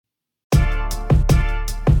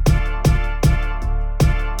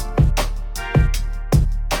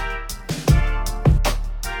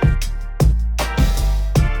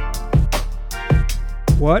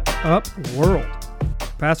What up, world?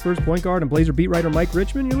 Past first point guard and Blazer beat writer Mike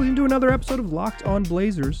Richmond. You're listening to another episode of Locked On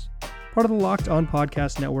Blazers, part of the Locked On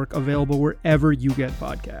Podcast Network, available wherever you get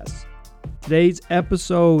podcasts. Today's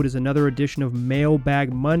episode is another edition of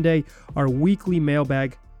Mailbag Monday, our weekly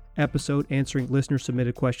mailbag episode answering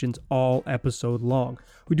listener-submitted questions all episode long.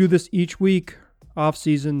 We do this each week,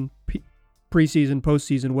 off-season, preseason,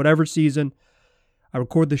 postseason, whatever season. I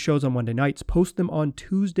record the shows on Monday nights, post them on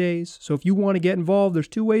Tuesdays. So if you want to get involved, there's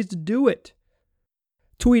two ways to do it.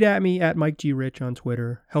 Tweet at me at Mike G. Rich on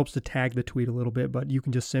Twitter. Helps to tag the tweet a little bit, but you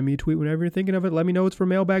can just send me a tweet whenever you're thinking of it. Let me know it's for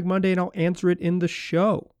Mailbag Monday and I'll answer it in the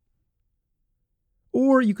show.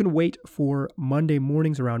 Or you can wait for Monday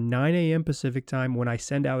mornings around 9 a.m. Pacific time when I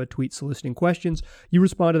send out a tweet soliciting questions. You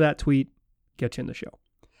respond to that tweet, get you in the show.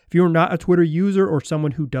 If you're not a Twitter user or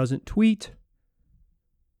someone who doesn't tweet,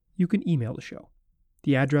 you can email the show.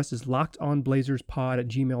 The address is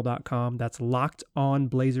lockedonblazerspod@gmail.com. That's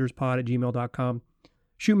lockedonblazerspod@gmail.com.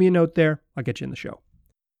 Shoot me a note there. I'll get you in the show.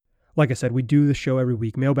 Like I said, we do the show every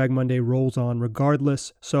week. Mailbag Monday rolls on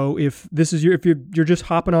regardless. So if you're just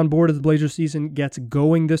hopping on board as the Blazers season gets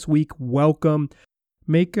going this week, welcome.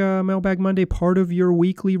 Make Mailbag Monday part of your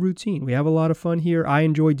weekly routine. We have a lot of fun here. I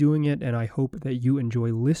enjoy doing it, and I hope that you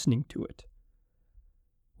enjoy listening to it.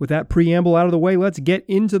 With that preamble out of the way, let's get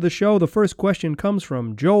into the show. The first question comes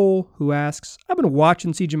from Joel, who asks, I've been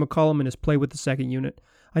watching CJ McCollum in his play with the second unit.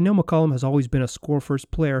 I know McCollum has always been a score-first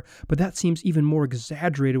player, but that seems even more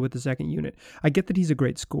exaggerated with the second unit. I get that he's a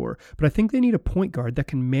great scorer, but I think they need a point guard that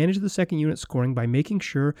can manage the second unit scoring by making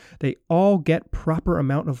sure they all get proper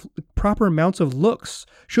amounts of looks.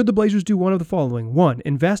 Should the Blazers do one of the following? 1,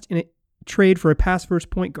 invest in a trade for a pass-first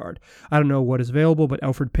point guard. I don't know what is available, but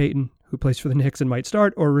Elfrid Payton, who plays for the Knicks and might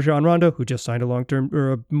start, or Rajon Rondo, who just signed a long-term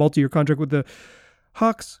or a multi-year contract with the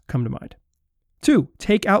Hawks, come to mind. 2,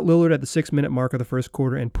 take out Lillard at the 6-minute mark of the first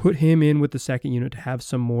quarter and put him in with the second unit to have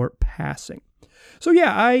some more passing. So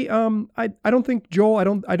yeah, I don't think,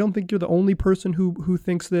 Joel, I don't think you're the only person who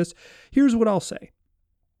thinks this. Here's what I'll say.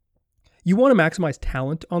 You want to maximize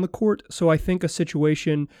talent on the court, so I think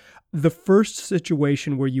the first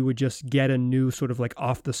situation where you would just get a new sort of like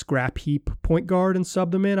off the scrap heap point guard and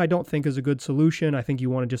sub them in, I don't think is a good solution. I think you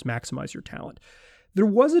want to just maximize your talent. There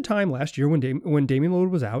was a time last year when Damian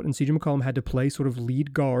Lillard was out and CJ McCollum had to play sort of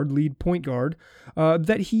lead point guard,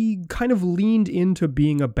 that he kind of leaned into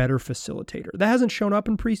being a better facilitator. That hasn't shown up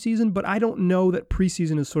in preseason, but I don't know that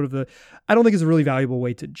preseason is I don't think it's a really valuable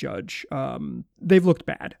way to judge. They've looked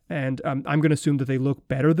bad, and I'm going to assume that they look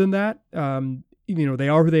better than that. They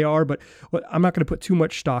are who they are, but I'm not going to put too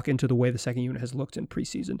much stock into the way the second unit has looked in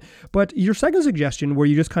preseason. But your second suggestion, where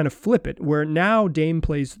you just kind of flip it, where now Dame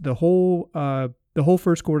plays the whole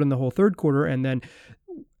first quarter and the whole third quarter, and then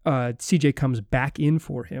CJ comes back in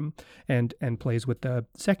for him and plays with the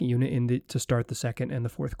second unit to start the second and the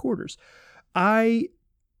fourth quarters. I'm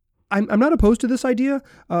not opposed to this idea.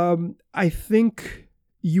 I think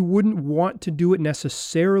you wouldn't want to do it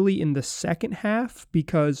necessarily in the second half,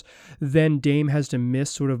 because then Dame has to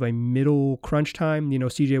miss sort of a middle crunch time.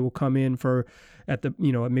 CJ will come in at the,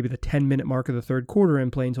 maybe the 10-minute mark of the third quarter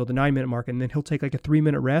and play until the 9-minute mark, and then he'll take like a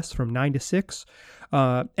 3-minute rest from 9 to 6.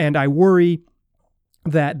 And I worry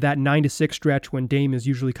that 9 to 6 stretch, when Dame is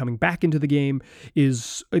usually coming back into the game,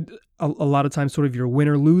 is a lot of times sort of your win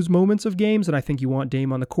or lose moments of games, and I think you want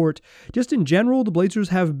Dame on the court. Just in general, the Blazers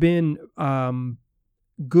have been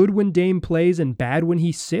good when Dame plays and bad when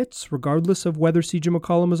he sits, regardless of whether CJ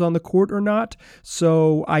McCollum is on the court or not.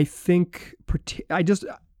 So I think,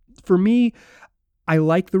 for me, I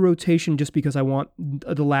like the rotation just because I want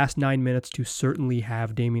the last 9 minutes to certainly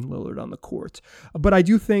have Damian Lillard on the court. But I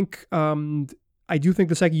do think the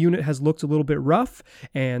second unit has looked a little bit rough,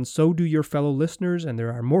 and so do your fellow listeners, and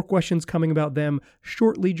there are more questions coming about them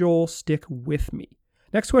shortly, Joel. Stick with me.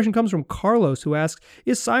 Next question comes from Carlos, who asks,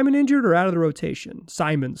 is Simons injured or out of the rotation?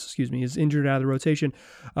 Simons, is injured or out of the rotation.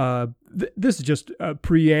 This is just a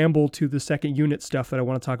preamble to the second unit stuff that I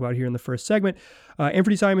want to talk about here in the first segment.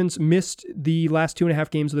 Anthony Simons missed the last 2.5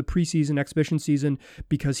 games of the preseason exhibition season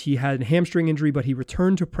because he had a hamstring injury, but he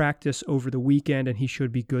returned to practice over the weekend and he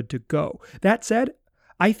should be good to go. That said,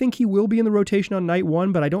 I think he will be in the rotation on night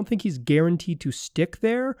 1, but I don't think he's guaranteed to stick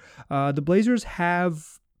there. The Blazers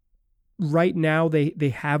have... Right now,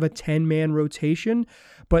 they have a 10-man rotation,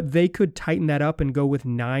 but they could tighten that up and go with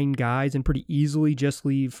 9 guys and pretty easily just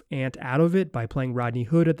leave Ant out of it by playing Rodney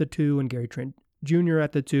Hood at the 2 and Gary Trent Jr.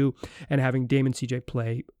 at the 2 and having Dame and CJ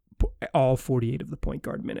play all 48 of the point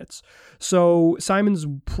guard minutes. So Simons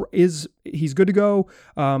he's good to go.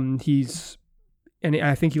 And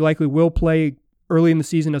I think he likely will play early in the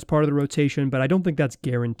season as part of the rotation, but I don't think that's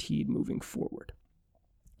guaranteed moving forward.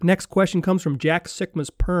 Next question comes from Jack Sigma's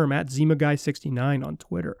Perm at ZimaGuy69 on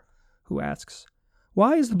Twitter, who asks,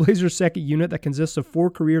 why is the Blazers' second unit that consists of 4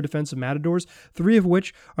 career defensive matadors, 3 of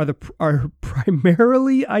which are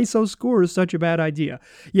primarily ISO scorers, such a bad idea?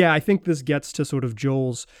 Yeah, I think this gets to sort of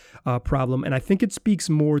Joel's problem, and I think it speaks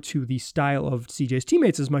more to the style of CJ's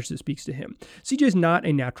teammates as much as it speaks to him. CJ's not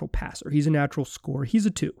a natural passer. He's a natural scorer. He's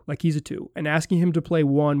a 2. He's a 2. And asking him to play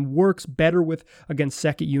 1 works better against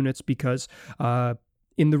second units because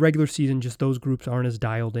in the regular season, just those groups aren't as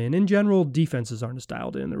dialed in. In general, defenses aren't as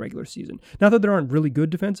dialed in the regular season. Not that there aren't really good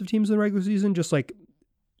defensive teams in the regular season, just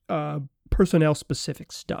personnel-specific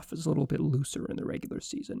stuff is a little bit looser in the regular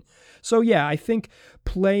season. So yeah, I think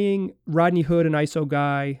playing Rodney Hood, an ISO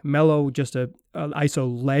guy, Melo, just a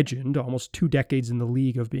ISO legend, almost 2 decades in the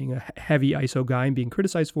league of being a heavy ISO guy and being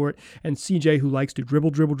criticized for it, and CJ, who likes to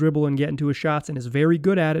dribble and get into his shots and is very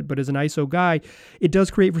good at it, but as an ISO guy, it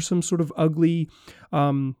does create for some sort of ugly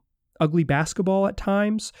basketball at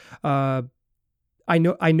times. I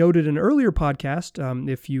noted in an earlier podcast,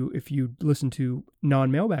 if you listen to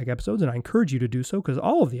non-mailbag episodes, and I encourage you to do so because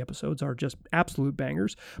all of the episodes are just absolute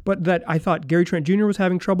bangers, but that I thought Gary Trent Jr. was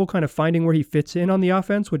having trouble kind of finding where he fits in on the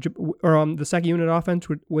offense, or on the second unit offense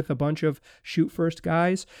with a bunch of shoot first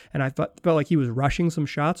guys, and I felt like he was rushing some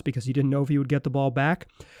shots because he didn't know if he would get the ball back.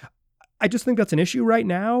 I just think that's an issue right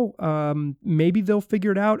now. Maybe they'll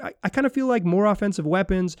figure it out. I kind of feel like more offensive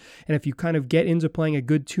weapons, and if you kind of get into playing a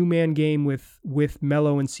good 2-man game with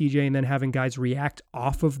Melo and CJ and then having guys react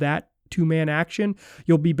off of that 2-man action,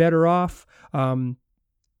 you'll be better off.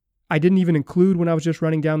 I didn't even include when I was just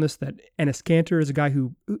running down this that Enes Kanter is a guy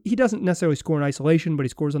who he doesn't necessarily score in isolation, but he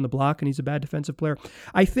scores on the block and he's a bad defensive player.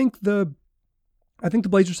 I think the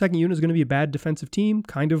Blazers' second unit is going to be a bad defensive team,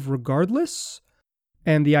 kind of regardless.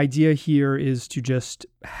 And the idea here is to just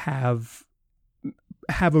have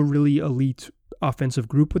a really elite offensive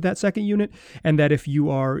group with that second unit, and that if you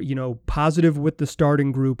are, positive with the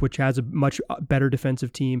starting group, which has a much better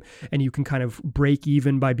defensive team, and you can kind of break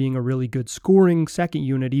even by being a really good scoring second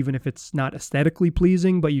unit, even if it's not aesthetically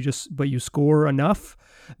pleasing, but you score enough,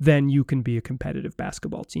 then you can be a competitive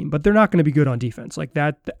basketball team. But they're not going to be good on defense. Like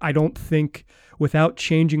that, I don't think, without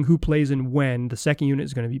changing who plays and when, the second unit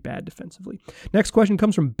is going to be bad defensively. Next question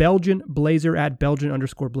comes from Belgian Blazer at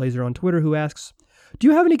Belgian_Blazer on Twitter, who asks, do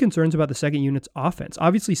you have any concerns about the second unit's offense?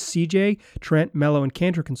 Obviously, CJ, Trent, Melo, and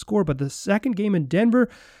Kanter can score, but the second game in Denver,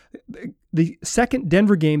 the second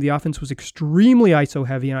Denver game, the offense was extremely ISO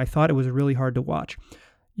heavy, and I thought it was really hard to watch.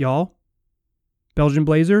 Y'all, Belgian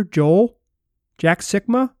Blazer, Joel, Jack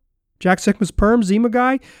Sigma's Perm, Zima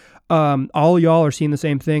guy, all y'all are seeing the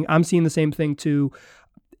same thing. I'm seeing the same thing too.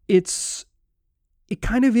 It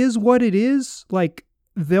kind of is what it is. Like,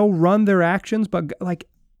 they'll run their actions, but like,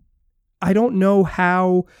 I don't know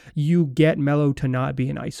how you get Melo to not be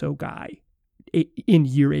an ISO guy in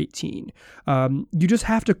year 18. You just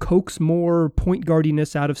have to coax more point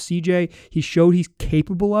guardiness out of CJ. He showed he's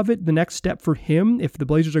capable of it. The next step for him, if the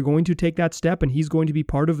Blazers are going to take that step and he's going to be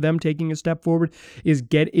part of them taking a step forward, is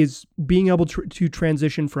being able to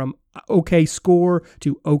transition from okay score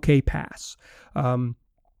to okay pass. I'm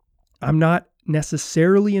not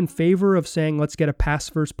necessarily in favor of saying let's get a pass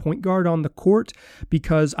first point guard on the court,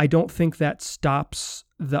 because I don't think that stops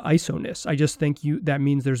the ISO-ness. I just think that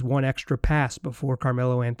means there's one extra pass before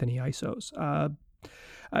Carmelo Anthony ISOs.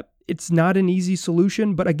 It's not an easy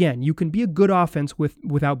solution, but again, you can be a good offense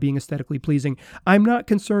without being aesthetically pleasing. I'm not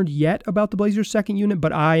concerned yet about the Blazers' second unit,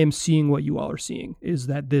 but I am seeing what you all are seeing, is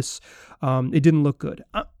that this, it didn't look good.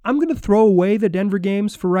 I'm going to throw away the Denver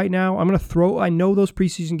games for right now. I know those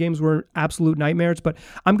preseason games were absolute nightmares, but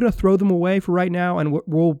I'm going to throw them away for right now, and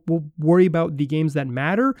we'll worry about the games that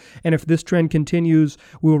matter, and if this trend continues,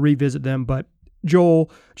 we'll revisit them. But Joel,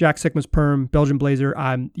 Jack Sigma's Perm, Belgian Blazer,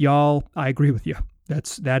 I agree with you.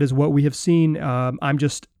 That is what we have seen.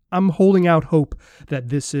 I'm holding out hope that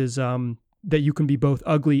this is that you can be both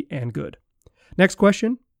ugly and good. Next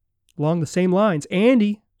question, along the same lines,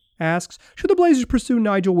 Andy asks, should the Blazers pursue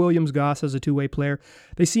Nigel Williams-Goss as a two-way player?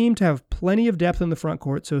 They seem to have plenty of depth in the front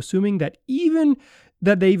court, so assuming that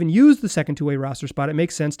they even use the second two-way roster spot, it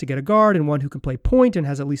makes sense to get a guard and one who can play point and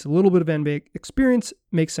has at least a little bit of NBA experience.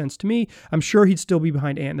 Makes sense to me. I'm sure he'd still be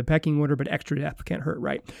behind Ant in the pecking order, but extra depth can't hurt,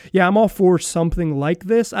 right? Yeah, I'm all for something like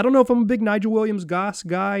this. I don't know if I'm a big Nigel Williams-Goss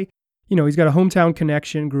guy. He's got a hometown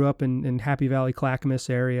connection, grew up in Happy Valley, Clackamas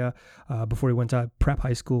area before he went to prep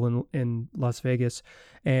high school in Las Vegas.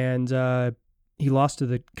 And he lost to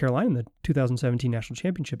the Carolina in the 2017 National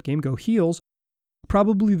Championship game. Go Heels.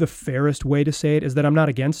 Probably the fairest way to say it is that I'm not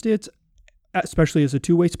against it. especially as a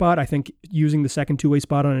two-way spot. I think using the second two-way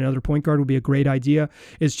spot on another point guard would be a great idea.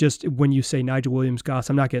 It's just when you say Nigel Williams-Goss,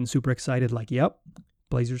 I'm not getting super excited like, yep,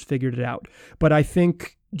 Blazers figured it out. But I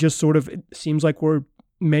think just sort of it seems like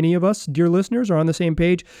many of us, dear listeners, are on the same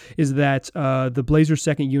page, is that the Blazers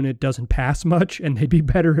second unit doesn't pass much, and they'd be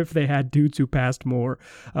better if they had dudes who passed more.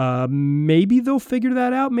 Maybe they'll figure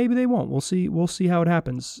that out. Maybe they won't. We'll see. We'll see how it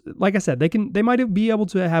happens. Like I said, they might be able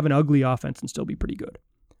to have an ugly offense and still be pretty good.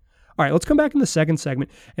 All right, let's come back in the second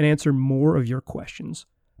segment and answer more of your questions.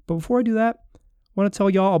 But before I do that, I want to tell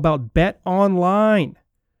y'all about Bet Online.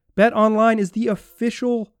 Bet Online is the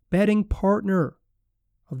official betting partner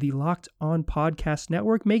of the Locked On Podcast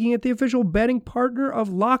Network, making it the official betting partner of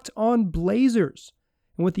Locked On Blazers.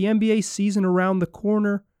 And with the NBA season around the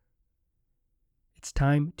corner, it's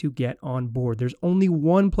time to get on board. There's only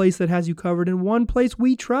one place that has you covered and one place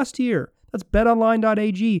we trust here. That's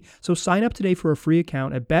betonline.ag. So sign up today for a free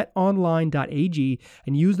account at betonline.ag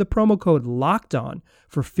and use the promo code LOCKEDON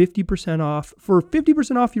for 50%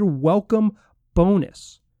 off your welcome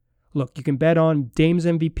bonus. Look, you can bet on Dame's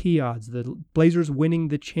MVP odds, the Blazers winning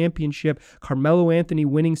the championship, Carmelo Anthony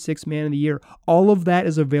winning Sixth Man of the Year. All of that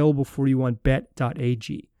is available for you on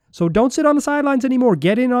bet.ag. So don't sit on the sidelines anymore.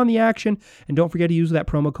 Get in on the action, and don't forget to use that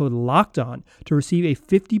promo code LOCKEDON to receive a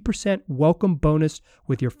 50% welcome bonus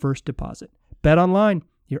with your first deposit. Bet Online,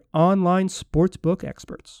 your online sportsbook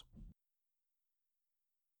experts.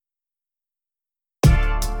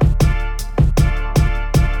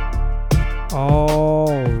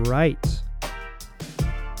 All right.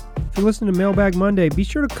 If you're listening to Mailbag Monday, be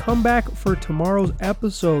sure to come back for tomorrow's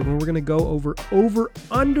episode when we're going to go over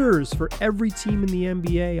over-unders for every team in the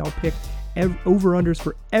NBA. I'll pick over-unders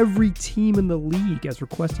for every team in the league as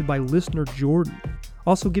requested by listener Jordan.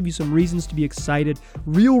 Also give you some reasons to be excited,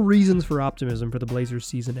 real reasons for optimism for the Blazers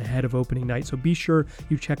season ahead of opening night. So be sure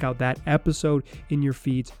you check out that episode in your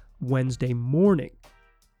feeds Wednesday morning.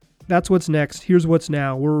 That's what's next. Here's what's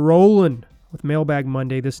now. We're rolling with Mailbag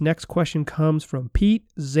Monday. This next question comes from Pete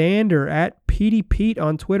Zander at Petey Pete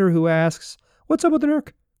on Twitter, who asks, what's up with the Nurk?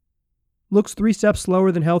 Looks 3 steps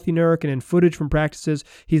slower than healthy Nurk, and in footage from practices,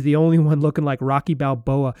 he's the only one looking like Rocky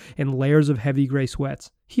Balboa in layers of heavy gray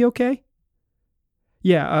sweats. He okay?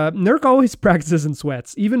 Yeah, Nurk always practices in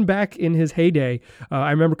sweats. Even back in his heyday, I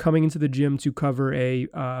remember coming into the gym to cover a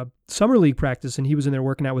summer league practice, and he was in there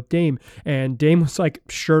working out with Dame, and Dame was like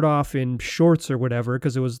shirt off in shorts or whatever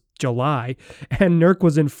because it was July, and Nurk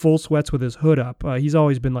was in full sweats with his hood up. He's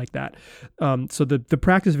always been like that. So the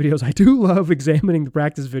practice videos, I do love examining the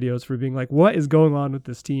practice videos for being like, what is going on with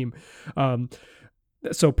this team?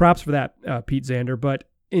 So props for that, Pete Zander. But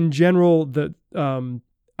in general,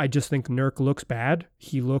 I just think Nurk looks bad.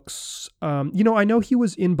 He looks, I know he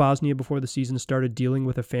was in Bosnia before the season started dealing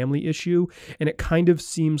with a family issue, and it kind of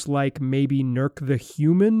seems like maybe Nurk the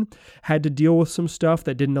human had to deal with some stuff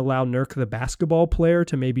that didn't allow Nurk the basketball player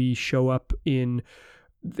to maybe show up in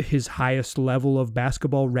his highest level of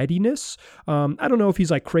basketball readiness. I don't know if he's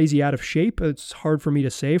like crazy out of shape. It's hard for me to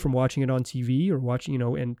say from watching it on TV or watching,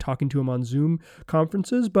 and talking to him on Zoom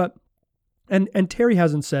conferences, but And Terry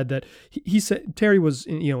hasn't said that. He said Terry was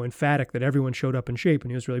emphatic that everyone showed up in shape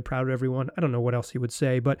and he was really proud of everyone. I don't know what else he would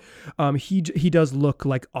say, but he does look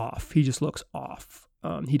like off. He just looks off.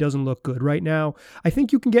 He doesn't look good right now. I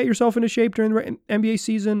think you can get yourself into shape during the NBA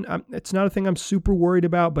season. It's not a thing I'm super worried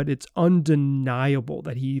about, but it's undeniable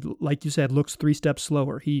that he, like you said, looks 3 steps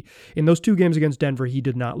slower. In those 2 games against Denver, he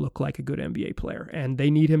did not look like a good NBA player. And they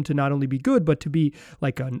need him to not only be good, but to be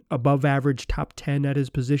like an above average top 10 at his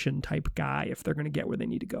position type guy if they're going to get where they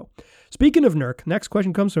need to go. Speaking of Nurk, next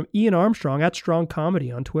question comes from Ian Armstrong at Strong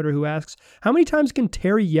Comedy on Twitter, who asks, how many times can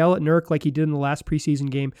Terry yell at Nurk like he did in the last preseason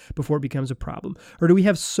game before it becomes a problem? Or do we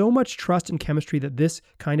have so much trust and chemistry that this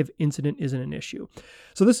kind of incident isn't an issue?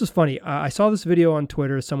 So this is funny. I saw this video on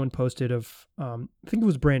Twitter someone posted of, I think it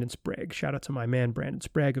was Brandon Sprague. Shout out to my man, Brandon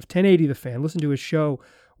Sprague of 1080 The Fan. Listen to his show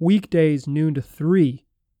weekdays, noon to 3.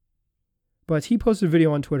 But he posted a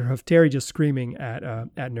video on Twitter of Terry just screaming at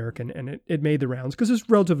Nurk, and it made the rounds because it's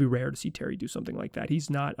relatively rare to see Terry do something like that. He's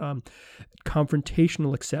not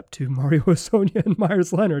confrontational except to Mario Hezonja and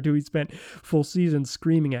Myers Leonard, who he spent full season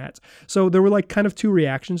screaming at. So there were like kind of 2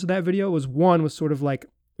 reactions to that video. One was sort of like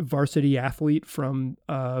varsity athlete from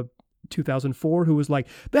 2004 who was like,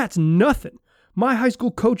 that's nothing. My high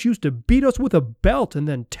school coach used to beat us with a belt and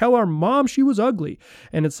then tell our mom she was ugly.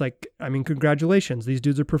 And it's like, congratulations. These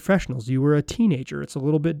dudes are professionals. You were a teenager. It's a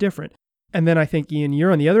little bit different. And then I think, Ian,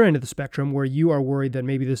 you're on the other end of the spectrum where you are worried that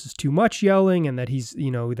maybe this is too much yelling and that he's,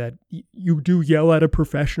 that you do yell at a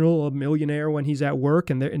professional, a millionaire when he's at work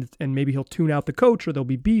and maybe he'll tune out the coach or there'll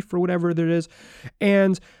be beef or whatever there is.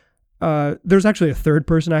 And There's actually a third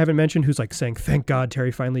person I haven't mentioned who's like saying, thank God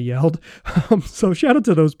Terry finally yelled. So shout out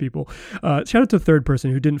to those people. Shout out to the third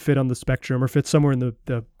person who didn't fit on the spectrum or fit somewhere in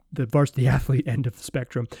the varsity athlete end of the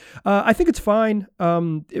spectrum. I think it's fine.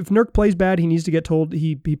 If Nurk plays bad, he needs to get told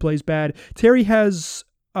he plays bad. Terry has,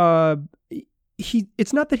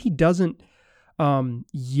 it's not that he doesn't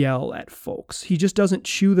yell at folks. He just doesn't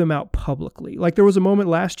chew them out publicly. Like there was a moment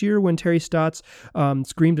last year when Terry Stotts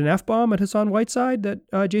screamed an F-bomb at Hassan Whiteside that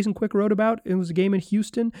Jason Quick wrote about. It was a game in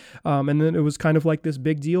Houston, and then it was kind of like this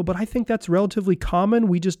big deal. But I think that's relatively common.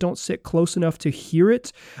 We just don't sit close enough to hear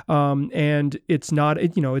it, and it's not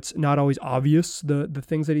it's not always obvious the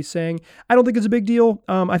things that he's saying. I don't think it's a big deal.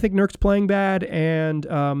 I think Nurk's playing bad,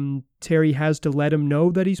 and Terry has to let him know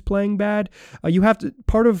that he's playing bad. You have to,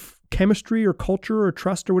 part of chemistry or culture or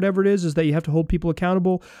trust or whatever it is that you have to hold people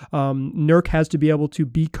accountable. Nurk has to be able to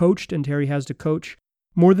be coached, and Terry has to coach.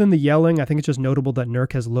 More than the yelling, I think it's just notable that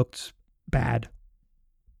Nurk has looked bad.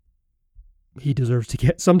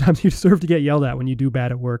 Sometimes you deserve to get yelled at when you do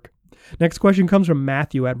bad at work. Next question comes from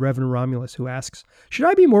Matthew at Reverend Romulus, who asks, should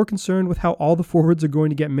I be more concerned with how all the forwards are going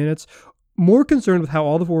to get minutes? More concerned with how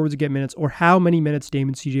all the forwards get minutes, or how many minutes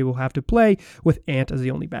Damon CJ will have to play with Ant as the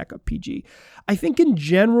only backup PG. I think in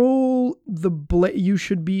general, you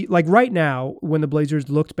should be, like right now, when the Blazers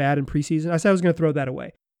looked bad in preseason, I said I was going to throw that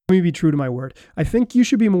away. Let me be true to my word. I think you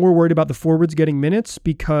should be more worried about the forwards getting minutes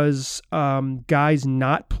because guys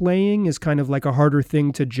not playing is kind of like a harder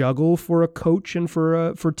thing to juggle for a coach and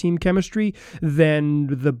for team chemistry than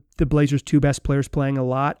the Blazers' two best players playing a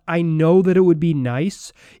lot. I know that it would be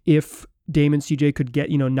nice if Damon CJ could get,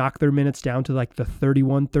 knock their minutes down to like the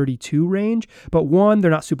 31, 32 range. But one,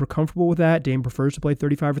 they're not super comfortable with that. Dame prefers to play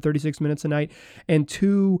 35 or 36 minutes a night. And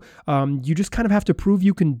two, you just kind of have to prove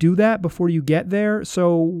you can do that before you get there.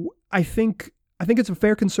 So I think it's a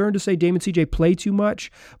fair concern to say Dame and CJ play too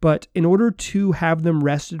much, but in order to have them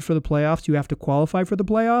rested for the playoffs, you have to qualify for the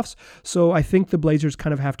playoffs. So I think the Blazers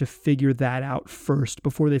kind of have to figure that out first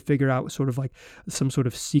before they figure out sort of like some sort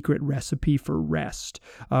of secret recipe for rest.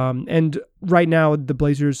 And right now, the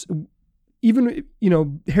Blazers, even,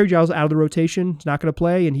 Harry Giles out of the rotation, is not going to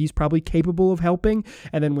play, and he's probably capable of helping.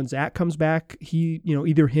 And then when Zach comes back, he,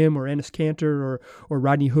 either him or Enes Kanter or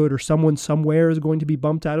Rodney Hood or someone somewhere is going to be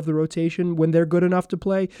bumped out of the rotation when they're good enough to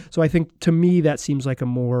play. So I think, to me, that seems like a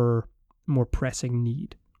more pressing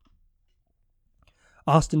need.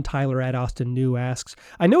 Austin Tyler at Austin New asks,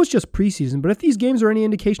 I know it's just preseason, but if these games are any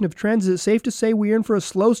indication of trends, is it safe to say we're in for a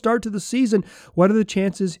slow start to the season? What are the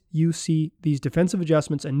chances you see these defensive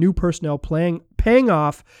adjustments and new personnel paying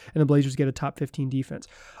off and the Blazers get a top 15 defense?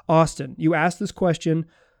 Austin, you asked this question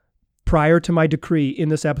prior to my decree in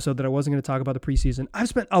this episode that I wasn't going to talk about the preseason. I've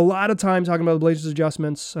spent a lot of time talking about the Blazers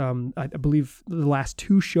adjustments. I believe the last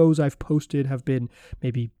two shows I've posted have been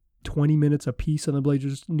maybe 20 minutes a piece on the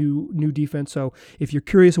Blazers' new defense. So if you're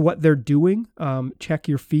curious what they're doing, check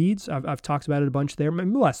your feeds. I've talked about it a bunch there.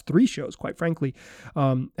 Maybe the last three shows, quite frankly,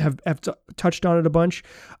 have touched on it a bunch.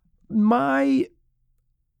 I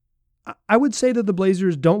would say that the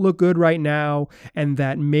Blazers don't look good right now, and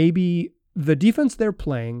that maybe the defense they're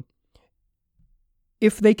playing,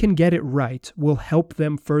 if they can get it right, will help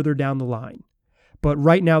them further down the line. But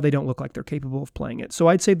right now, they don't look like they're capable of playing it. So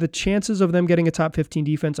I'd say the chances of them getting a top 15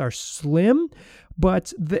 defense are slim,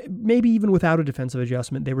 but maybe even without a defensive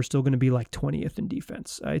adjustment, they were still going to be like 20th in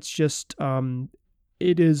defense. It's just,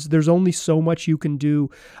 there's only so much you can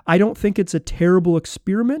do. I don't think it's a terrible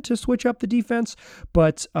experiment to switch up the defense,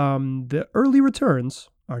 but the early returns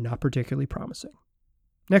are not particularly promising.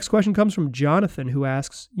 Next question comes from Jonathan, who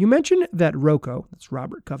asks, you mentioned that Rocco, that's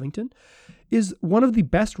Robert Covington, is one of the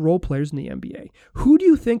best role players in the NBA. Who do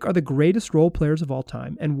you think are the greatest role players of all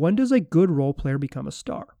time, and when does a good role player become a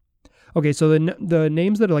star? Okay, so the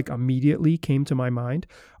names that like immediately came to my mind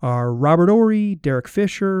are Robert Horry, Derek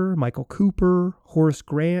Fisher, Michael Cooper, Horace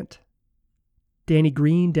Grant, Danny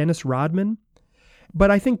Green, Dennis Rodman.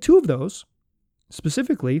 But I think two of those,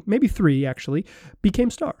 specifically, maybe three actually,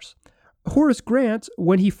 became stars. Horace Grant,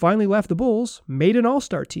 when he finally left the Bulls, made an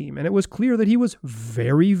all-star team, and it was clear that he was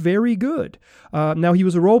very, very good. Now, he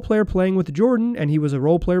was a role player playing with Jordan, and he was a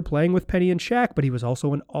role player playing with Penny and Shaq, but he was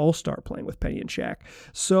also an all-star playing with Penny and Shaq.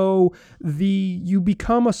 So you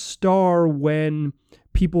become a star when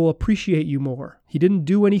people appreciate you more. He didn't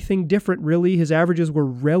do anything different, really. His averages were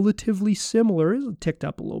relatively similar. It ticked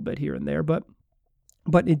up a little bit here and there, but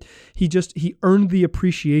But he earned the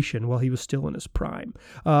appreciation while he was still in his prime.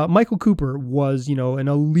 Michael Cooper was, an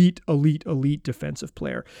elite defensive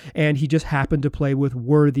player, and he just happened to play with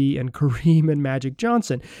Worthy and Kareem and Magic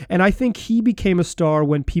Johnson. And I think he became a star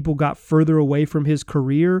when people got further away from his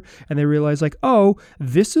career and they realized, like, oh,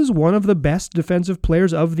 this is one of the best defensive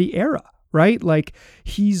players of the era. Right? Like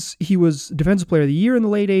he was Defensive Player of the Year in the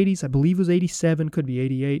late 80s. I believe it was 87, could be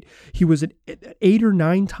 88. He was an 8 or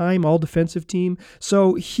 9 time all defensive team.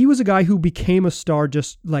 So he was a guy who became a star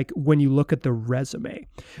just like when you look at the resume.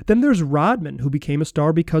 Then there's Rodman, who became a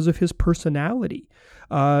star because of his personality.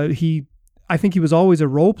 I think he was always a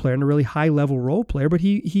role player and a really high level role player, but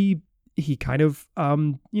he kind of,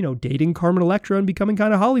 dating Carmen Electra and becoming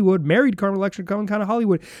kind of Hollywood, married Carmen Electra, becoming kind of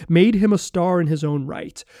Hollywood, made him a star in his own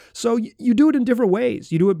right. So you do it in different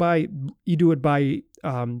ways. You do it by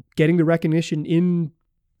getting the recognition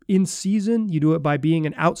in season. You do it by being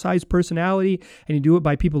an outsized personality, and you do it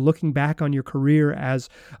by people looking back on your career as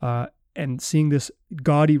and seeing this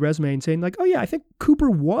gaudy resume and saying like, oh yeah, I think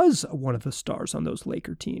Cooper was one of the stars on those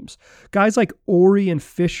Laker teams. Guys like Ori and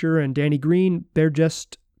Fisher and Danny Green, they're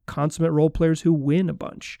just consummate role players who win a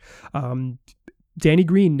bunch. Danny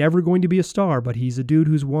Green, never going to be a star, but he's a dude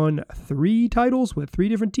who's won 3 titles with 3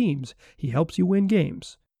 different teams. He helps you win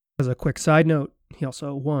games. As a quick side note, he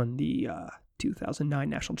also won the 2009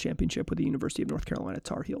 National Championship with the University of North Carolina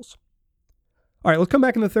Tar Heels. All right, let's come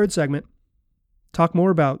back in the third segment. Talk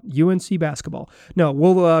more about UNC basketball. No,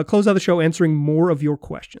 we'll close out the show answering more of your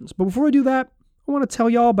questions. But before I do that, I want to tell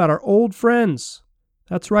y'all about our old friends.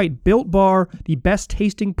 That's right, Built Bar, the best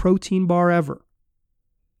tasting protein bar ever.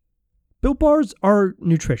 Built Bars are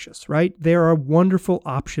nutritious, right? They are a wonderful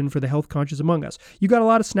option for the health conscious among us. You got a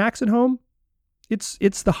lot of snacks at home?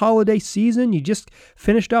 It's the holiday season. You just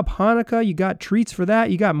finished up Hanukkah. You got treats for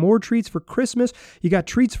that. You got more treats for Christmas. You got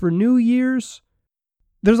treats for New Year's.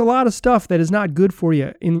 There's a lot of stuff that is not good for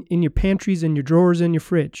you in your pantries, in your drawers, in your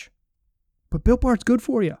fridge. But Built Bar's good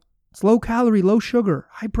for you. It's low calorie, low sugar,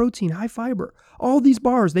 high protein, high fiber. All these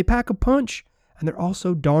bars, they pack a punch, and they're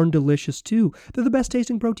also darn delicious too. They're the best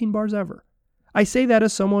tasting protein bars ever. I say that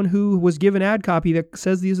as someone who was given ad copy that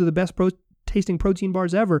says these are the best tasting protein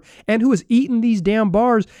bars ever, and who has eaten these damn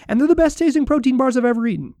bars, and they're the best tasting protein bars I've ever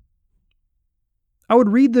eaten. I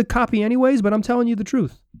would read the copy anyways, but I'm telling you the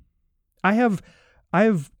truth. I have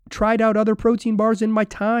tried out other protein bars in my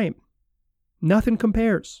time. Nothing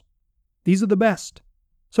compares. These are the best.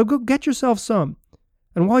 So go get yourself some.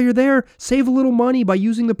 And while you're there, save a little money by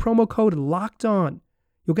using the promo code LOCKEDON.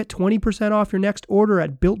 You'll get 20% off your next order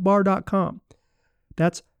at BuiltBar.com.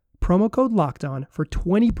 That's promo code LOCKEDON for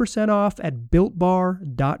 20% off at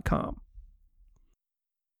BuiltBar.com.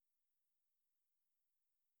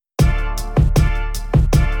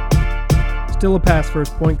 Still a pass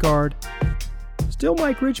first point guard. Still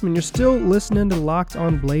Mike Richmond. You're still listening to Locked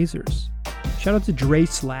On Blazers. Shout out to Dre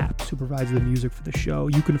Slaps, who provides the music for the show.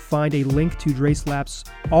 You can find a link to Dre Slaps,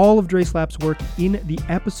 all of Dre Slaps' work, in the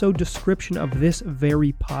episode description of this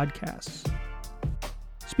very podcast.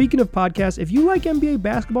 Speaking of podcasts, if you like NBA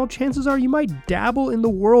basketball, chances are you might dabble in the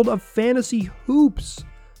world of fantasy hoops.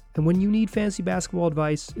 And when you need fantasy basketball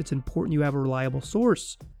advice, it's important you have a reliable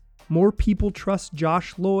source. More people trust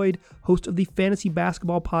Josh Lloyd, host of the Fantasy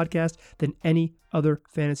Basketball Podcast, than any other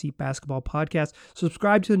fantasy basketball podcast.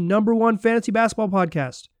 Subscribe to the #1 fantasy basketball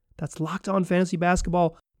podcast. That's Locked On Fantasy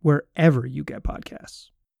Basketball, wherever you get podcasts.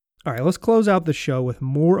 All right, let's close out the show with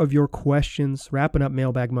more of your questions, wrapping up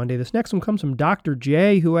Mailbag Monday. This next one comes from Dr.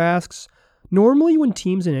 J, who asks, normally when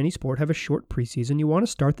teams in any sport have a short preseason, you want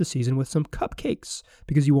to start the season with some cupcakes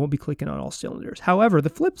because you won't be clicking on all cylinders. However, the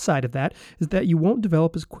flip side of that is that you won't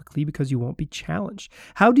develop as quickly because you won't be challenged.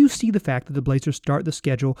 How do you see the fact that the Blazers start the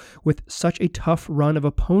schedule with such a tough run of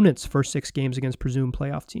opponents first 6 games against presumed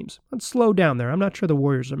playoff teams? Let's slow down there. I'm not sure the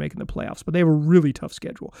Warriors are making the playoffs, but they have a really tough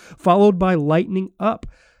schedule, followed by lightening up.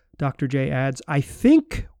 Dr. J adds, I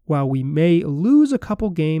think while we may lose a couple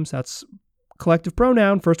games, that's collective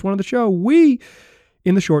pronoun, first one of the show, we,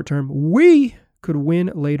 in the short term, we could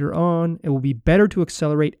win later on. It will be better to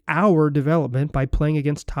accelerate our development by playing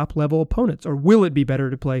against top-level opponents. Or will it be better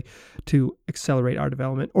to accelerate our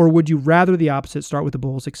development? Or would you rather the opposite, start with the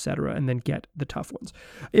Bulls, etc., and then get the tough ones?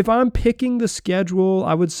 If I'm picking the schedule,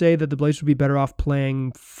 I would say that the Blazers would be better off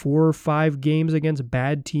playing 4 or 5 games against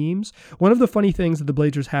bad teams. One of the funny things that the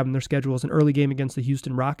Blazers have in their schedule is an early game against the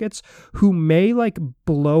Houston Rockets, who may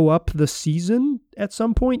blow up the season at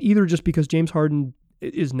some point, either just because James Harden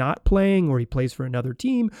is not playing, or he plays for another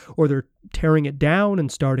team, or they're tearing it down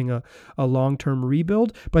and starting a long-term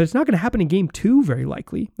rebuild. But it's not going to happen in game 2, very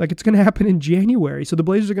likely. Like, it's going to happen in January. So the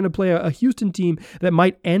Blazers are going to play a Houston team that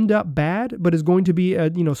might end up bad, but is going to be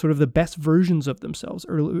sort of the best version of themselves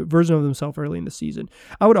early in the season.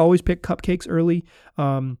 I would always pick cupcakes early.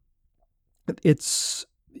 It's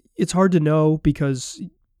hard to know because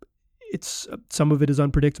some of it is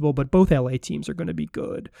unpredictable, but both LA teams are going to be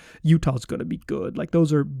good. Utah's going to be good. Like,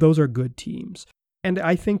 those are good teams. And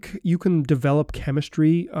I think you can develop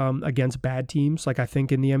chemistry against bad teams. Like, I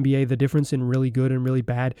think in the NBA, the difference in really good and really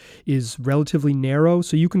bad is relatively narrow.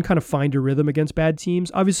 So you can kind of find a rhythm against bad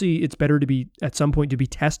teams. Obviously, it's better to be, at some point, to be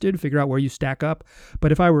tested, figure out where you stack up.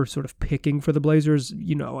 But if I were sort of picking for the Blazers,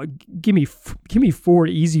 give me 4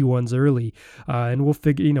 easy ones early, and we'll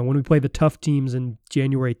figure. When we play the tough teams in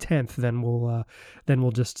January 10th, then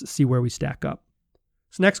we'll just see where we stack up.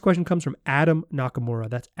 So next question comes from Adam Nakamura.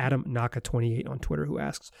 That's Adam Naka28 on Twitter, who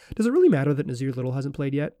asks, does it really matter that Nasir Little hasn't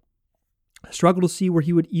played yet? I struggle to see where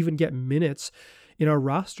he would even get minutes in our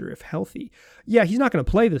roster if healthy. Yeah, he's not going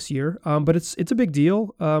to play this year, but it's a big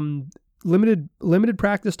deal. Limited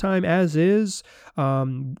practice time as is.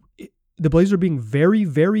 The Blazers are being very,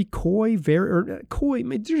 very coy. They're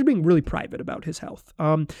just being really private about his health,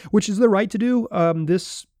 which is the right to do.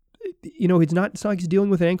 It's not like he's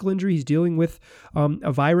dealing with an ankle injury. He's dealing with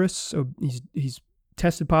a virus. So he's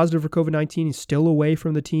tested positive for COVID-19. He's still away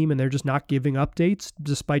from the team, and they're just not giving updates,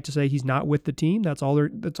 despite to say he's not with the team. That's all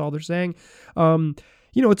they're saying.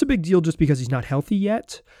 It's a big deal just because he's not healthy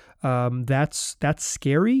yet. That's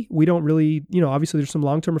scary. We don't really, obviously there's some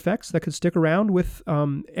long-term effects that could stick around with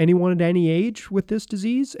anyone at any age with this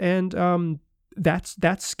disease, and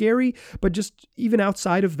that's scary. But just even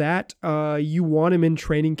outside of that, you want him in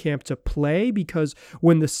training camp to play, because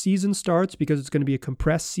when the season starts, because it's going to be a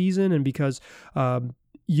compressed season, and because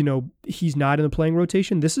he's not in the playing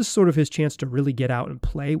rotation, this is sort of his chance to really get out and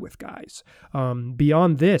play with guys.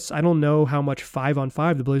 Beyond this, I don't know how much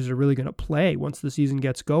 5-on-5 the Blazers are really going to play once the season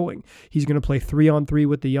gets going. He's going to play 3-on-3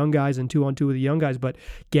 with the young guys and 2-on-2 with the young guys, but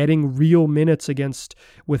getting real minutes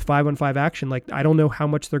with 5-on-5 action, like, I don't know how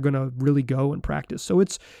much they're going to really go in practice. So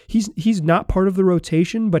he's not part of the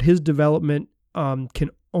rotation, but his development can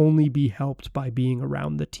only be helped by being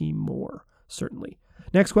around the team more, certainly.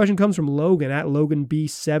 Next question comes from Logan at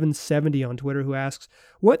LoganB770 on Twitter, who asks,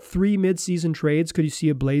 what 3 midseason trades could you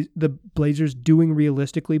see the Blazers doing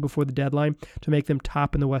realistically before the deadline to make them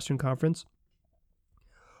top in the Western Conference?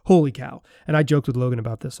 Holy cow. And I joked with Logan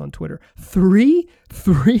about this on Twitter. 3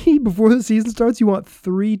 before the season starts? You want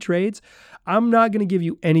 3 trades? I'm not going to give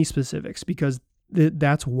you any specifics because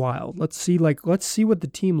that's wild. Let's see what the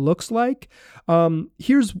team looks like.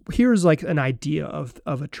 Here's like an idea of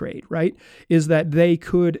a trade, right? Is that they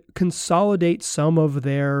could consolidate some of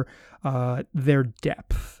their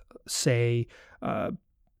depth, say,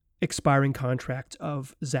 expiring contract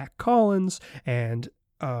of Zach Collins and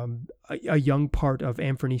a young part of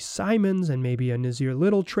Anthony Simons and maybe a Nasir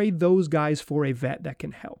Little. Trade those guys for a vet that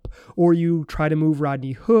can help. Or you try to move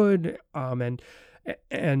Rodney Hood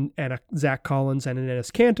and a Zach Collins and an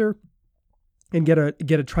Enes Kanter, and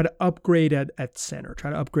try to upgrade at center,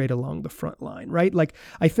 try to upgrade along the front line, right? Like,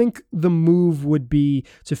 I think the move would be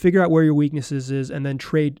to figure out where your weaknesses is and then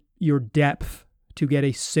trade your depth to get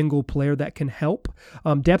a single player that can help.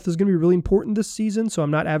 Depth is going to be really important this season, so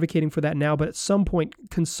I'm not advocating for that now, but at some point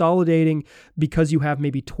consolidating, because you have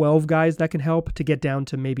maybe 12 guys that can help, to get down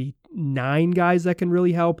to maybe 9 guys that can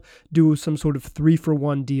really help, do some sort of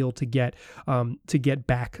 3-for-1 deal to get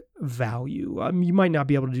back value. You might not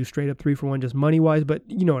be able to do straight up 3-for-1 just money wise, but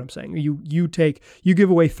you know what I'm saying. You give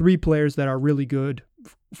away 3 players that are really good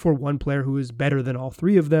for 1 player who is better than all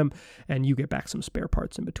 3 of them, and you get back some spare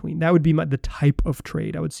parts in between. That would be the type of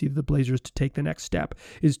trade I would see the Blazers to take the next step,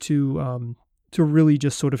 is to really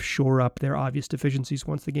just sort of shore up their obvious deficiencies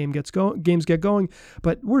once the games get going.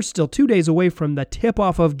 But we're still 2 days away from the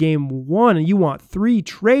tip-off of game 1, and you want 3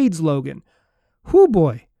 trades, Logan. Whoo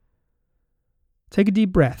boy. Take a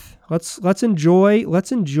deep breath. Let's enjoy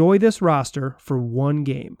this roster for 1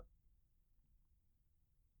 game.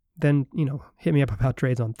 Then, hit me up about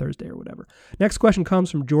trades on Thursday or whatever. Next question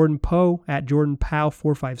comes from Jordan Poe at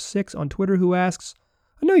JordanPow456 on Twitter, who asks,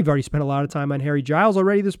 I know you've already spent a lot of time on Harry Giles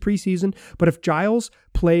already this preseason, but if Giles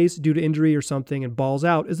plays due to injury or something and balls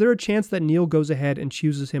out, is there a chance that Neil goes ahead and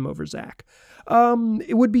chooses him over Zach?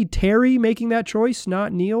 It would be Terry making that choice,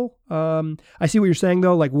 not Neil. I see what you're saying,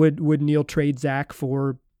 though. Like, would Neil trade Zach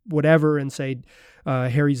for whatever and say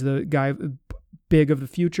Harry's the guy big of the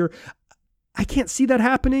future? I can't see that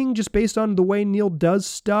happening just based on the way Neil does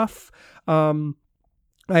stuff.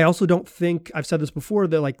 I also don't think, I've said this before,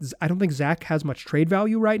 that I don't think Zach has much trade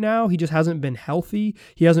value right now. He just hasn't been healthy.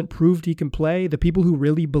 He hasn't proved he can play. The people who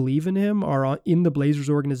really believe in him are in the Blazers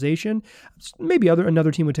organization. Maybe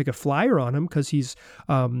another team would take a flyer on him because he's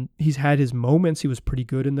had his moments. He was pretty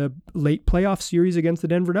good in the late playoff series against the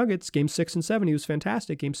Denver Nuggets, game 6 and 7. He was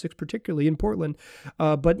fantastic. Game 6 particularly in Portland.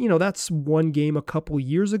 But that's one game a couple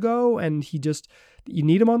years ago, and you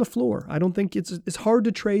need him on the floor. I don't think it's hard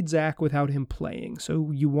to trade Zach without him playing.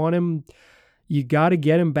 So you want him, you got to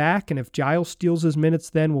get him back. And if Giles steals his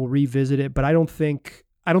minutes, then we'll revisit it. But I don't think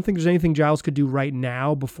there's anything Giles could do right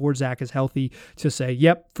now before Zach is healthy to say,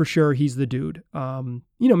 yep, for sure he's the dude.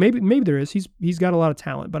 Maybe there is. He's got a lot of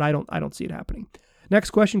talent, but I don't see it happening.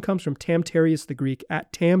 Next question comes from Tamterius the Greek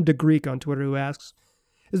at Tam the Greek on Twitter, who asks,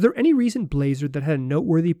 is there any recent Blazer that had a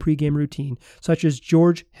noteworthy pregame routine, such as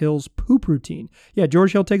George Hill's poop routine? Yeah,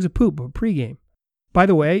 George Hill takes a poop pregame. By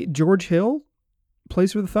the way, George Hill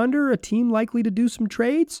plays for the Thunder, a team likely to do some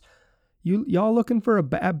trades. Y'all looking for a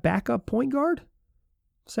backup point guard?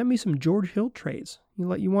 Send me some George Hill trades.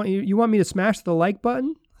 You want me to smash the like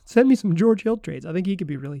button? Send me some George Hill trades. I think he could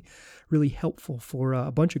be really, really helpful for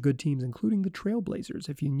a bunch of good teams, including the Trailblazers,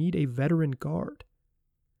 if you need a veteran guard.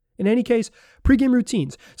 In any case, pregame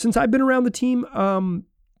routines. Since I've been around the team,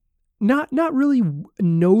 not really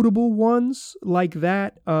notable ones like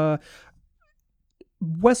that.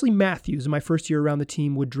 Wesley Matthews, in my first year around the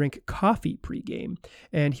team, would drink coffee pregame,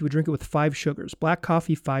 and he would drink it with 5 sugars. Black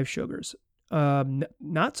coffee, 5 sugars.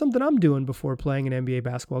 Not something I'm doing before playing an NBA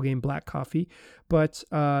basketball game, black coffee, but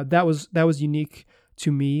that was unique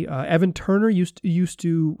to me. Evan Turner used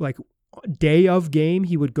to like day of game,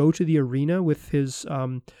 he would go to the arena with his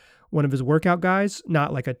one of his workout guys,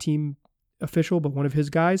 not like a team official, but one of his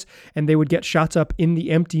guys, and they would get shots up in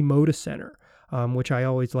the empty Moda Center, which I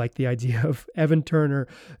always liked the idea of Evan Turner,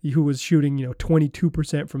 who was shooting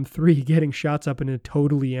 22% from 3, getting shots up in a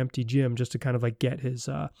totally empty gym just to kind of like get his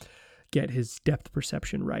depth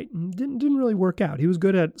perception right. And didn't really work out. He was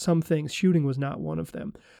good at some things. Shooting was not one of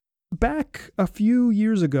them. Back a few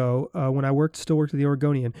years ago, when I still worked at the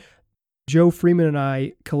Oregonian, Joe Freeman and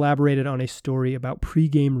I collaborated on a story about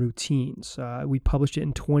pregame routines. We published it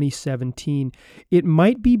in 2017. It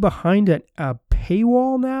might be behind a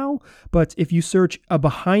paywall now, but if you search a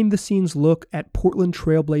behind-the-scenes look at Portland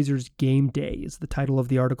Trailblazers Game Day is the title of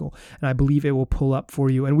the article, and I believe it will pull up for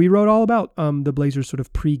you. And we wrote all about the Blazers' sort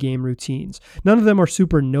of pregame routines. None of them are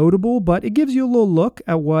super notable, but it gives you a little look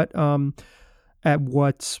at what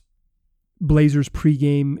Blazers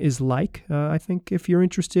pregame is like. I think if you're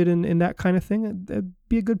interested in that kind of thing, that'd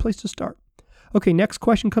be a good place to start. Okay, next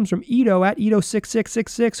question comes from Ito at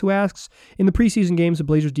Ito6666, who asks, in the preseason games, the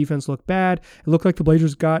Blazers defense looked bad. It looked like the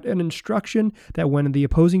Blazers got an instruction that when the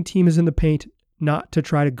opposing team is in the paint, not to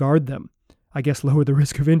try to guard them. I guess lower the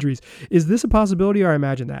risk of injuries. Is this a possibility, or I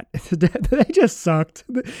imagine that? They just sucked.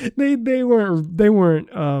 They weren't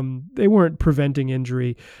preventing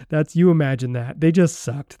injury. You imagine that. They just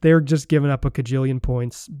sucked. They were just giving up a cajillion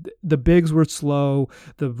points. The bigs were slow.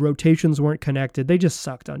 The rotations weren't connected. They just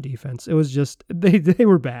sucked on defense. It was just they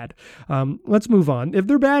were bad. Let's move on. If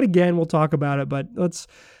they're bad again, we'll talk about it. But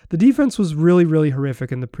the defense was really, really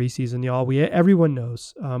horrific in the preseason, y'all. Everyone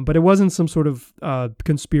knows. But it wasn't some sort of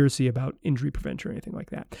conspiracy about injury prevention or anything like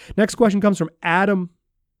that. Next question comes from Adam,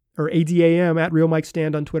 or ADAM, at Real Mike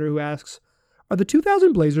Stand on Twitter, who asks, are the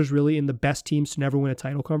 2000 Blazers really in the best teams to never win a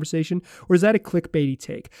title conversation, or is that a clickbaity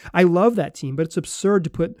take? I love that team, but it's absurd to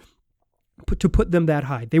put them that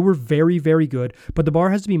high. They were very, very good, but the bar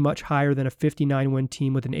has to be much higher than a 59-win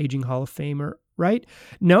team with an aging Hall of Famer, right?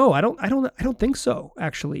 No, I don't think so,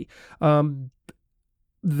 actually.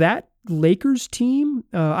 That Lakers team,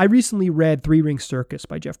 I recently read 3-Ring Circus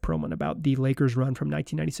by Jeff Pearlman about the Lakers run from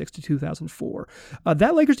 1996 to 2004.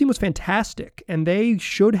 That Lakers team was fantastic, and they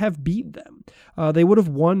should have beat them. They would have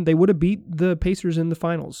won. They would have beat the Pacers in the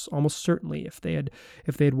finals almost certainly if they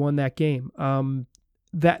had won that game.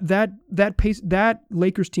 That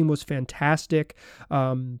Lakers team was fantastic.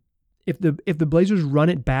 If the Blazers run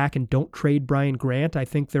it back and don't trade Brian Grant, I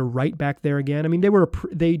think they're right back there again. I mean,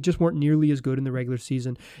 they just weren't nearly as good in the regular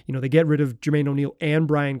season. They get rid of Jermaine O'Neal and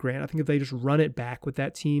Brian Grant. I think if they just run it back with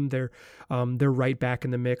that team, they're right back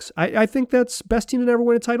in the mix. I think that's best team to never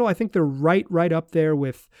win a title. I think they're right up there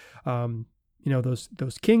with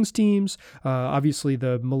those Kings teams. Obviously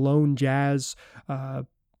the Malone Jazz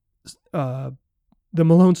The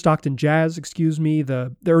Malone Stockton Jazz,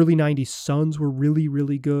 the early 90s Suns were really,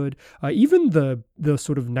 really good. Even the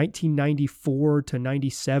sort of 1994 to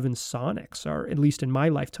 97 Sonics are, at least in my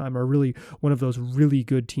lifetime, are really one of those really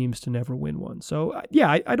good teams to never win one. So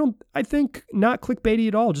yeah, I think not clickbaity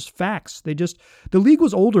at all, just facts. The league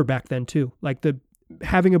was older back then too. Like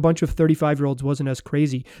having a bunch of 35-year-olds wasn't as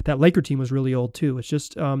crazy. That Laker team was really old too. It's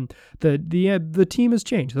just the team has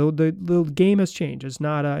changed. The game has changed. It's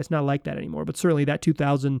not like that anymore. But certainly that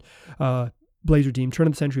 2000 Blazer team, turn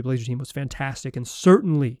of the century Blazer team, was fantastic and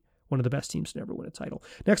certainly one of the best teams to ever win a title.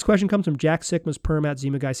 Next question comes from Jack Sikma's perm at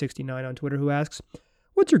ZimaGuy69 on Twitter, who asks,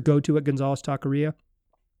 "What's your go-to at Gonzalez Taqueria?"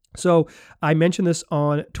 So I mentioned this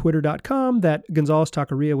on Twitter.com that Gonzalez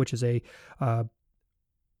Taqueria, which is a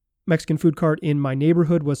Mexican food cart in my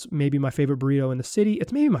neighborhood, was maybe my favorite burrito in the city.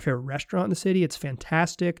 It's maybe my favorite restaurant in the city. It's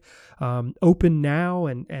fantastic. Open now,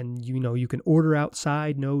 and you can order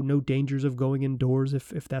outside. No dangers of going indoors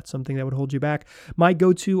if that's something that would hold you back. My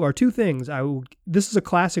go-to are two things. This is a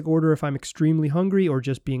classic order if I'm extremely hungry or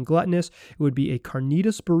just being gluttonous. It would be a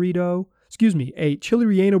carnitas burrito. A chili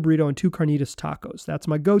relleno burrito and 2 carnitas tacos. That's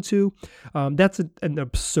my go-to. That's an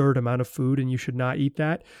absurd amount of food, and you should not eat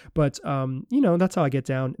that. But, that's how I get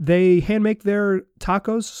down. They hand make their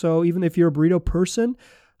tacos, so even if you're a burrito person,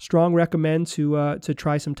 strong recommend to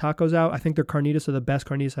try some tacos out. I think their carnitas are the best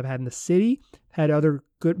carnitas I've had in the city. Had other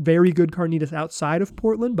very good carnitas outside of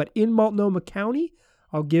Portland, but in Multnomah County,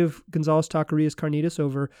 I'll give Gonzalez Taqueria's carnitas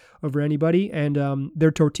over anybody, and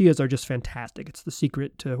their tortillas are just fantastic. It's the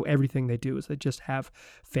secret to everything they do is they just have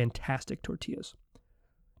fantastic tortillas.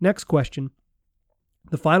 Next question.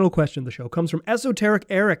 The final question of the show comes from Esoteric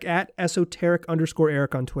Eric at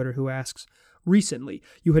esoteric_Eric on Twitter, who asks, "Recently,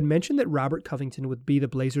 you had mentioned that Robert Covington would be the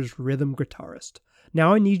Blazers' rhythm guitarist.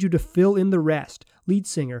 Now I need you to fill in the rest: lead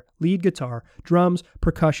singer, lead guitar, drums,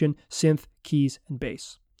 percussion, synth, keys, and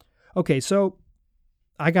bass." Okay, so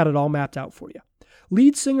I got it all mapped out for you.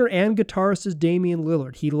 Lead singer and guitarist is Damian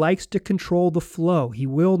Lillard. He likes to control the flow. He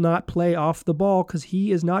will not play off the ball because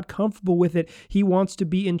he is not comfortable with it. He wants to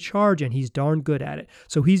be in charge, and he's darn good at it.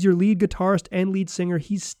 So he's your lead guitarist and lead singer.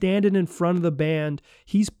 He's standing in front of the band.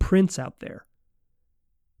 He's Prince out there.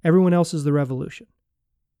 Everyone else is the Revolution.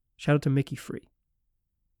 Shout out to Mickey Free.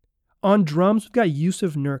 On drums, we've got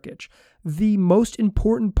Yusuf Nurkic, the most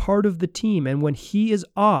important part of the team, and when he is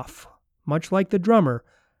off, much like the drummer,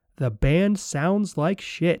 the band sounds like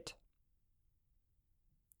shit.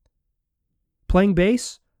 Playing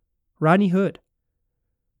bass, Rodney Hood.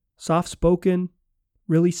 Soft-spoken,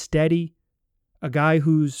 really steady, a guy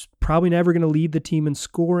who's probably never going to lead the team in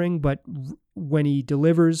scoring, but when he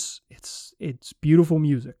delivers, it's beautiful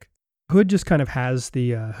music. Hood just kind of has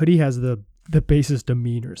Hoodie has the bassist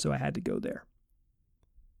demeanor, so I had to go there.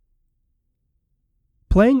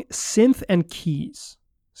 Playing synth and keys,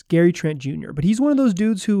 it's Gary Trent Jr., but he's one of those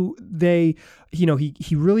dudes who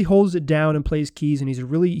he really holds it down and plays keys, and he's a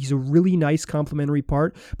really nice complementary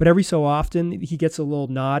part, but every so often he gets a little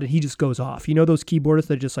nod and he just goes off. You know those keyboardists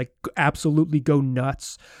that just like absolutely go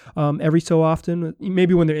nuts every so often,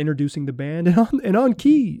 maybe when they're introducing the band, and on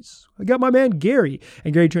keys, I got my man Gary,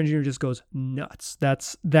 and Gary Trent Jr. just goes nuts.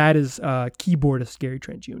 That is keyboardist Gary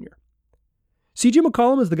Trent Jr. CJ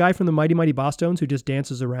McCollum is the guy from the Mighty Mighty Bosstones who just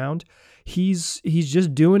dances around. He's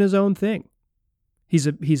just doing his own thing. He's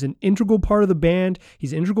an integral part of the band.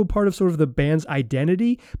 He's an integral part of sort of the band's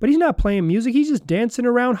identity, but he's not playing music. He's just dancing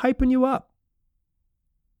around, hyping you up.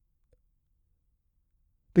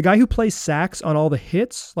 The guy who plays sax on all the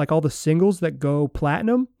hits, like all the singles that go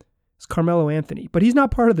platinum, is Carmelo Anthony, but he's not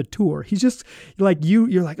part of the tour. He's just like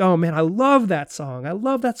you're like, oh man, I love that song. And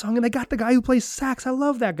they got the guy who plays sax. I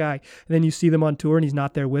love that guy. And then you see them on tour and he's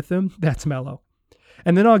not there with them. That's Melo.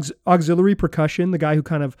 And then auxiliary percussion, the guy who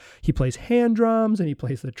he plays hand drums and he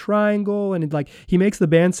plays the triangle and he makes the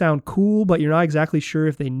band sound cool, but you're not exactly sure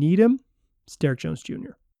if they need him. It's Derek Jones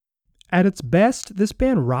Jr. At its best, this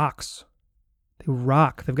band rocks. They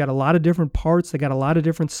rock. They've got a lot of different parts. They got a lot of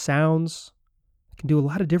different sounds. Can do a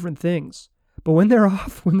lot of different things. But when they're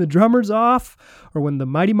off, when the drummer's off, or when the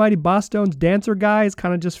Mighty Mighty Bosstones dancer guy is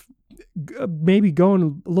kind of just maybe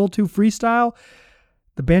going a little too freestyle,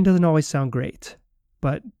 the band doesn't always sound great.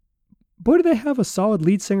 But boy, do they have a solid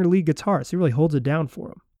lead singer, lead guitarist. He really holds it down for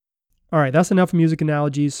them. All right, that's enough music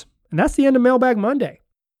analogies. And that's the end of Mailbag Monday.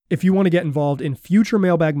 If you want to get involved in future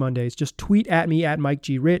Mailbag Mondays, just tweet at me at Mike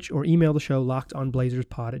G. Rich or email the show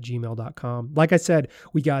lockedonblazerspod@gmail.com. Like I said,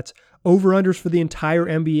 we got over-unders for the entire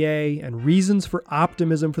NBA and reasons for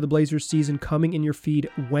optimism for the Blazers season coming in your feed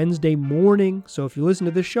Wednesday morning. So if you listen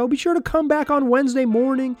to this show, be sure to come back on Wednesday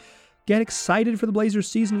morning. Get excited for the Blazers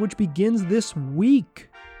season, which begins this week.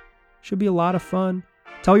 Should be a lot of fun.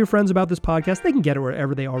 Tell your friends about this podcast. They can get it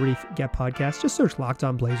wherever they already get podcasts. Just search Locked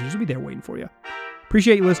On Blazers. It'll be there waiting for you.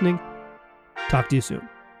 Appreciate you listening. Talk to you soon.